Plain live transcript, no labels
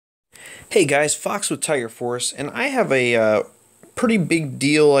Hey guys, Fox with Tiger Force, and I have a pretty big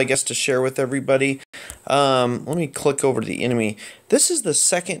deal, I guess, to share with everybody. Let me click over to the enemy. This is the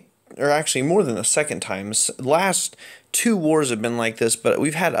second, or actually more than the second time. Last two wars have been like this, but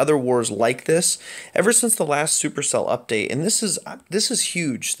we've had other wars like this ever since the last Supercell update, and this is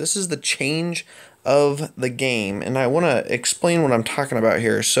huge. This is the change of the game, and I want to explain what I'm talking about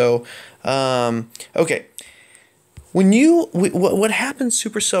here. So, okay. What happened,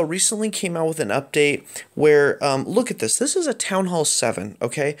 Supercell recently came out with an update where, look at this. This is a Town Hall 7,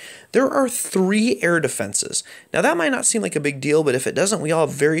 okay? There are 3 air defenses. Now, that might not seem like a big deal, but if it doesn't, we all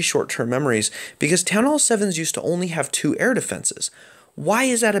have very short-term memories because Town Hall 7s used to only have 2 air defenses. Why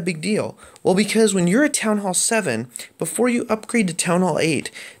is that a big deal? Well, because when you're at Town Hall 7, before you upgrade to Town Hall 8,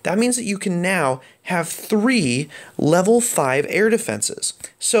 that means that you can now have 3 level 5 air defenses.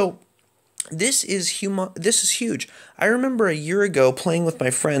 So, this is huge. I remember a year ago playing with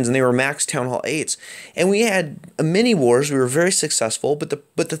my friends, and they were max Town Hall 8s, and we had mini wars. We were very successful, but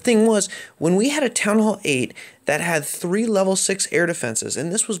the thing was, when we had a Town Hall 8 that had 3 level 6 air defenses, and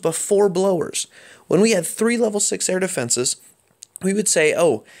this was before blowers, when we had 3 level 6 air defenses, we would say,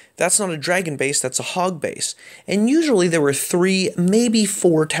 oh, that's not a dragon base, that's a hog base. And usually there were 3, maybe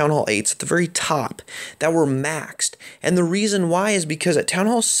 4 Town Hall 8s at the very top that were maxed. And the reason why is because at Town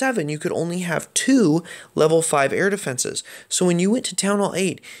Hall 7, you could only have 2 level 5 air defenses. So when you went to Town Hall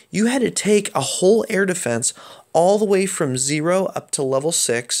 8, you had to take a whole air defense all the way from 0 up to level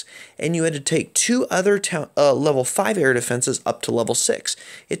 6, and you had to take 2 other level 5 air defenses up to level 6.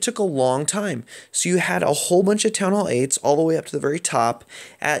 It took a long time. So you had a whole bunch of Town Hall 8s all the way up to the very top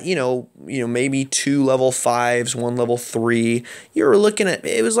at, maybe 2 level 5s, 1 level 3. You were looking at,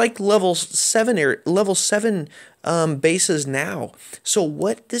 it was like level 7 bases now. So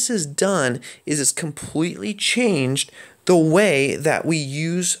what this has done is it's completely changed the way that we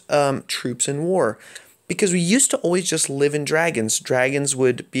use troops in war. Because we used to always just live in dragons. Dragons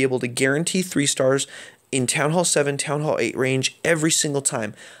would be able to guarantee 3 stars in Town Hall 7, Town Hall 8 range every single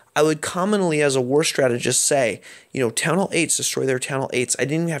time. I would commonly, as a war strategist, say, Town Hall 8s, destroy their Town Hall 8s. I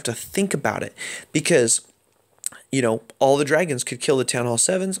didn't even have to think about it because, all the dragons could kill the Town Hall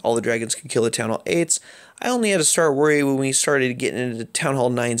 7s, all the dragons could kill the Town Hall 8s. I only had to start worrying when we started getting into Town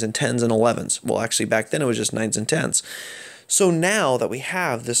Hall 9s and 10s and 11s. Well, actually, back then it was just 9s and 10s. So now that we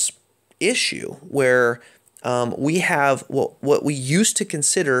have this issue where we have what we used to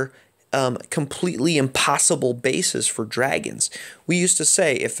consider completely impossible bases for dragons. We used to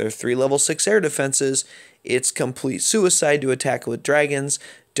say if they're 3 level 6 air defenses, it's complete suicide to attack with dragons.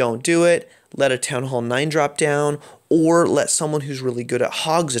 Don't do it. Let a Town Hall 9 drop down, or let someone who's really good at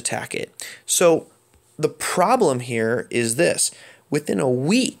hogs attack it. So the problem here is this. Within a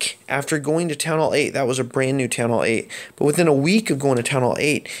week after going to Town Hall 8, that was a brand new Town Hall 8, but within a week of going to Town Hall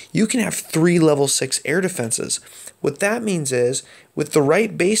 8, you can have 3 level 6 air defenses. What that means is, with the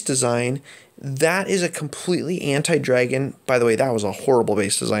right base design, that is a completely anti-dragon. By the way, that was a horrible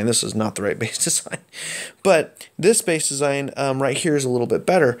base design. This is not the right base design. But this base design right here is a little bit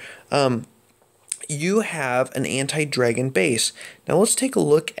better. You have an anti-dragon base. Now let's take a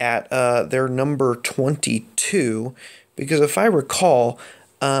look at their number 22. Because if I recall,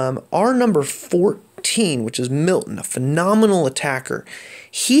 our number 14, which is Milton, a phenomenal attacker,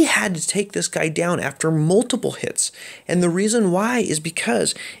 he had to take this guy down after multiple hits. And the reason why is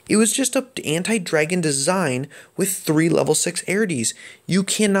because it was just an anti-dragon design with 3 level 6 airities. You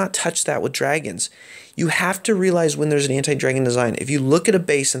cannot touch that with dragons. You have to realize when there's an anti-dragon design. If you look at a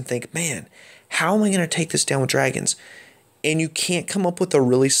base and think, man, how am I going to take this down with dragons? And you can't come up with a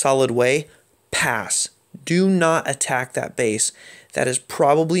really solid way, pass. Do not attack that base. That is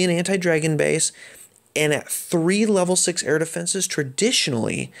probably an anti-dragon base. And at 3 level 6 air defenses,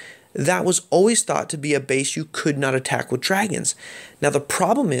 traditionally, that was always thought to be a base you could not attack with dragons. Now, the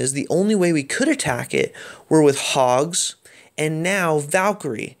problem is the only way we could attack it were with hogs and now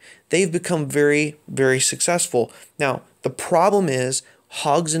Valkyrie. They've become very, very successful. Now, the problem is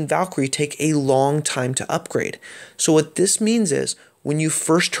hogs and Valkyrie take a long time to upgrade. So what this means is when you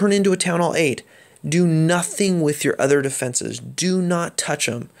first turn into a Town Hall 8, do nothing with your other defenses. Do not touch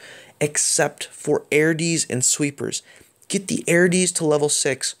them except for airities and sweepers. Get the airities to level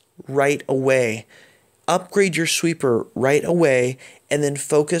 6 right away. Upgrade your sweeper right away and then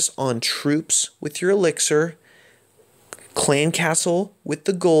focus on troops with your elixir, clan castle with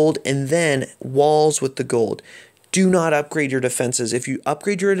the gold, and then walls with the gold. Do not upgrade your defenses. If you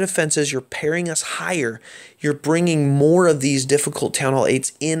upgrade your defenses, you're pairing us higher. You're bringing more of these difficult Town Hall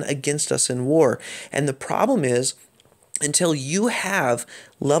 8s in against us in war. And the problem is, until you have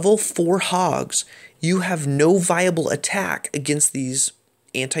level 4 hogs, you have no viable attack against these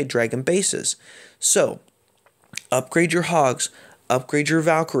anti-dragon bases. So, upgrade your Hogs, upgrade your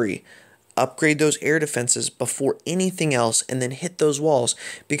Valkyrie, upgrade those air defenses before anything else, and then hit those walls.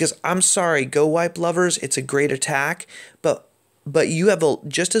 Because I'm sorry, Go Wipe lovers, it's a great attack, but you have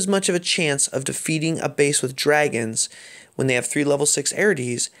just as much of a chance of defeating a base with dragons when they have 3 level 6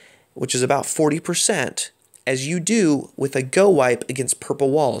 Arides, which is about 40%, as you do with a Go Wipe against purple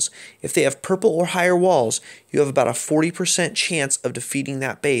walls. If they have purple or higher walls, you have about a 40% chance of defeating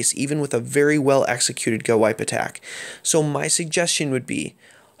that base, even with a very well executed Go Wipe attack. So my suggestion would be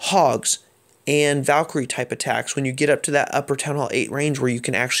Hogs and Valkyrie type attacks when you get up to that upper Town Hall 8 range where you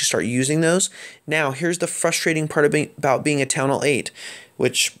can actually start using those. Now, here's the frustrating part about being a Town Hall 8,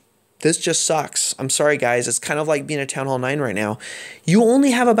 which this just sucks. I'm sorry, guys. It's kind of like being a Town Hall 9 right now. You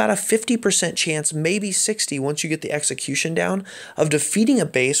only have about a 50% chance, maybe 60, once you get the execution down, of defeating a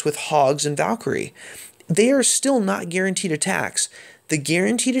base with Hogs and Valkyrie. They are still not guaranteed attacks. The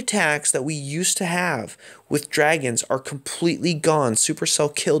guaranteed attacks that we used to have with dragons are completely gone.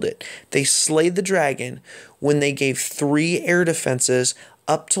 Supercell killed it. They slayed the dragon when they gave 3 air defenses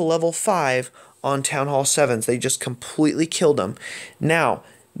up to level 5 on Town Hall 7s. They just completely killed them. Now,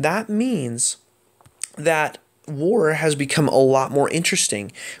 that means that war has become a lot more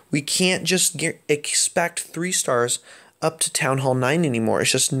interesting. We can't just expect 3 stars up to Town Hall 9 anymore.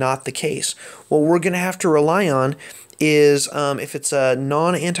 It's just not the case. What we're going to have to rely on is if it's a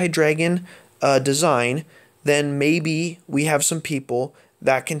non-anti-dragon design, then maybe we have some people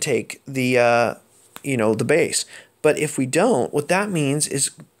that can take the the base. But if we don't, what that means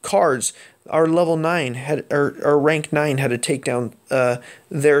is cards. Our level 9 had or rank 9 had to take down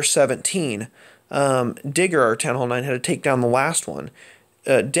their 17. Digger, our Town Hall 9, had to take down the last one.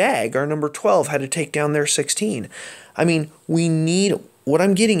 Dag, our number 12, had to take down their 16. I mean, we need, what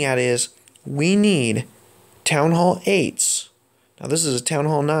I'm getting at is, we need Town Hall 8s. Now this is a Town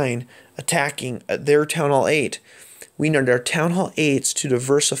Hall 9 attacking their Town Hall 8. We need our Town Hall 8s to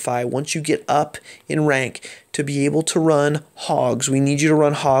diversify once you get up in rank to be able to run Hogs. We need you to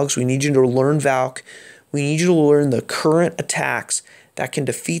run Hogs. We need you to learn Valk. We need you to learn the current attacks that can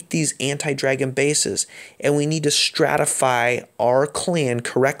defeat these anti-dragon bases. And we need to stratify our clan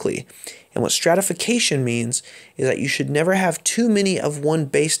correctly. And what stratification means is that you should never have too many of one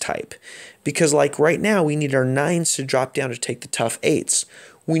base type. Because like right now, we need our 9s to drop down to take the tough 8s.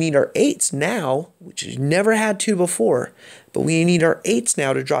 We need our 8s now, which we've never had to before, but we need our 8s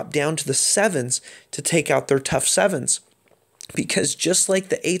now to drop down to the 7s to take out their tough 7s. Because just like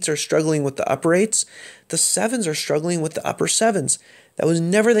the 8s are struggling with the upper 8s, the 7s are struggling with the upper 7s. That was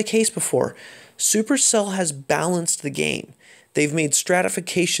never the case before. Supercell has balanced the game. They've made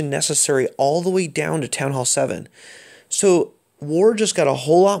stratification necessary all the way down to Town Hall 7. So war just got a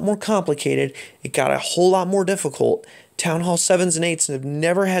whole lot more complicated. It got a whole lot more difficult. Town Hall 7s and 8s have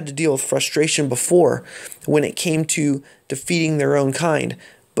never had to deal with frustration before when it came to defeating their own kind.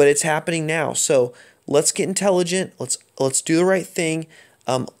 But it's happening now. So let's get intelligent. Let's do the right thing.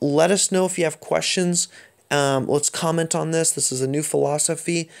 Let us know if you have questions. Let's comment on this. This is a new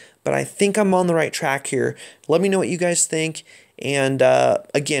philosophy, but I think I'm on the right track here. Let me know what you guys think. And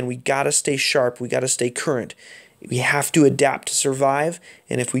again, we got to stay sharp. We got to stay current. We have to adapt to survive.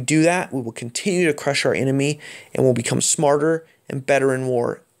 And if we do that, we will continue to crush our enemy and we'll become smarter and better in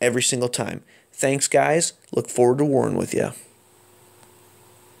war every single time. Thanks, guys. Look forward to warring with you.